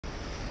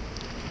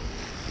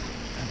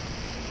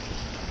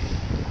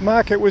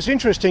Mark, it was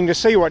interesting to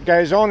see what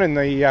goes on in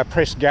the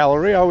press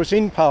gallery. I was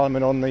in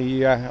Parliament on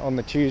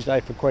the Tuesday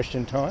for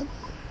question time,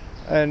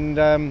 and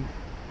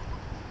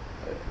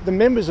the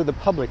members of the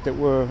public that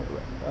were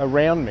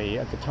around me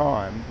at the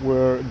time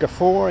were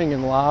guffawing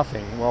and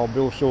laughing while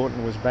Bill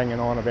Shorten was banging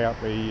on about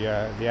the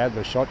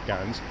Adler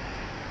shotguns.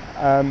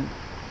 I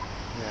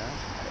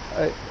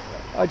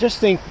just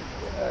think,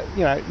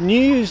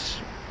 news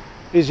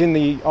is in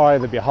the eye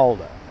of the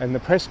beholder, and the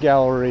press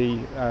gallery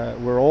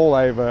were all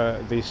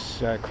over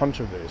this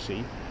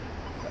controversy.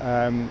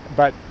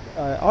 But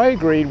I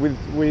agreed with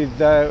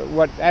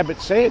what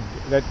Abbott said,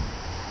 that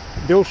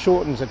Bill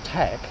Shorten's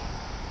attack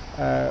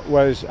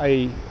was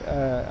a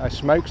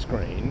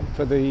smokescreen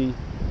for the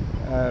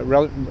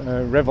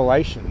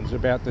revelations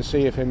about the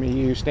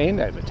CFMEU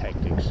standover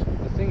tactics.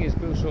 The thing is,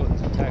 Bill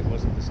Shorten's attack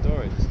wasn't the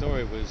story. The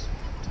story was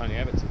Tony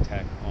Abbott's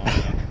attack on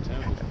Malcolm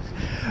Turnbull's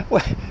position.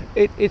 Well,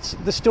 it's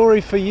the story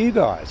for you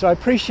guys. I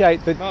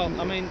appreciate that. Well,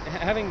 I mean,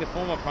 having the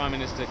former Prime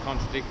Minister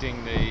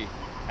contradicting the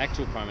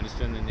actual Prime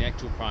Minister and then the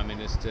actual Prime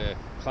Minister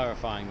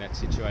clarifying that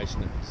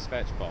situation at the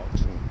dispatch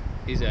box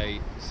is a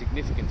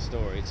significant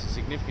story. It's a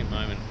significant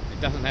moment. It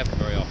doesn't happen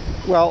very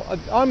often. Well,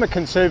 I'm a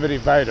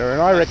Conservative voter,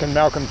 and I reckon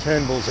Malcolm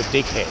Turnbull's a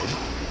dickhead.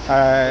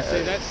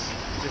 See, that's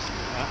just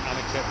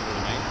unacceptable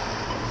to me.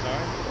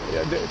 Sorry?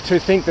 To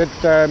think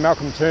that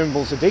Malcolm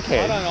Turnbull's a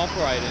dickhead. I don't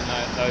operate in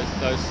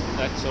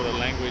that sort of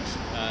language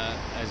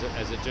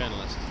as a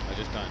journalist. I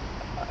just don't.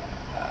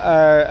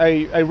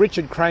 A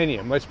Richard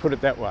Cranium, let's put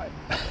it that way.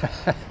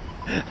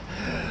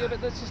 Yeah, but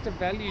that's just a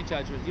value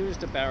judgment. You're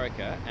just a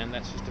barracker, and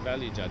that's just a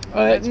value judgment.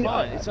 That's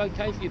fine. It's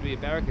okay for you to be a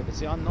barracker, but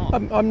see, I'm not.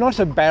 I'm not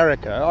a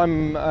barracker.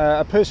 I'm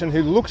a person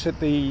who looks at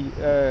the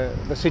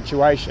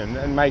situation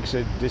and makes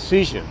a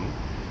decision.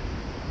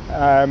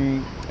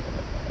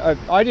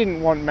 I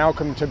didn't want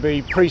Malcolm to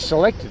be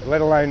pre-selected,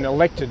 let alone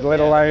elected, let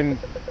alone...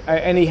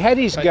 and he had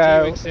his but go...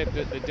 do you accept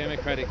that the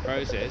democratic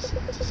process,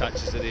 such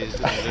as it is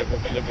in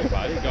the Liberal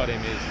Party, got him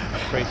his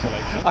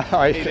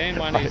pre-selection. He then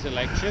won his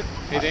election,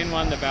 he then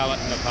won the ballot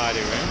in the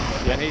party room,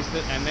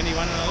 and then he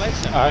won an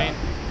election.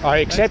 I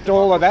accept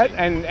all of that,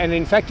 and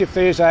in fact, if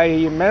there's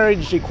a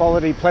marriage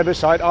equality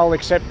plebiscite, I'll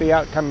accept the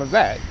outcome of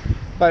that.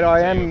 But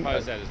I am.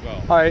 Oppose that as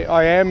well.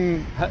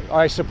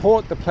 I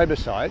support the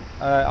plebiscite.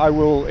 I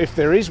will, if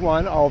there is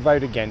one, I'll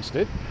vote against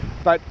it.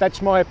 But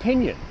that's my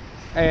opinion.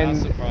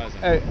 And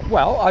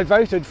well, I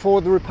voted for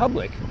the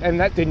Republic,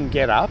 and that didn't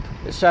get up.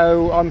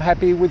 So I'm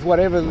happy with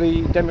whatever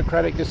the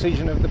democratic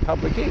decision of the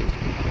public is.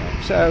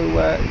 So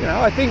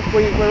I think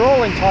we're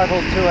all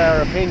entitled to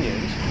our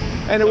opinions,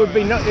 and it would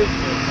be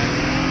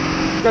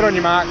good on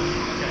you, Mark.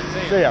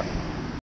 Okay, see ya.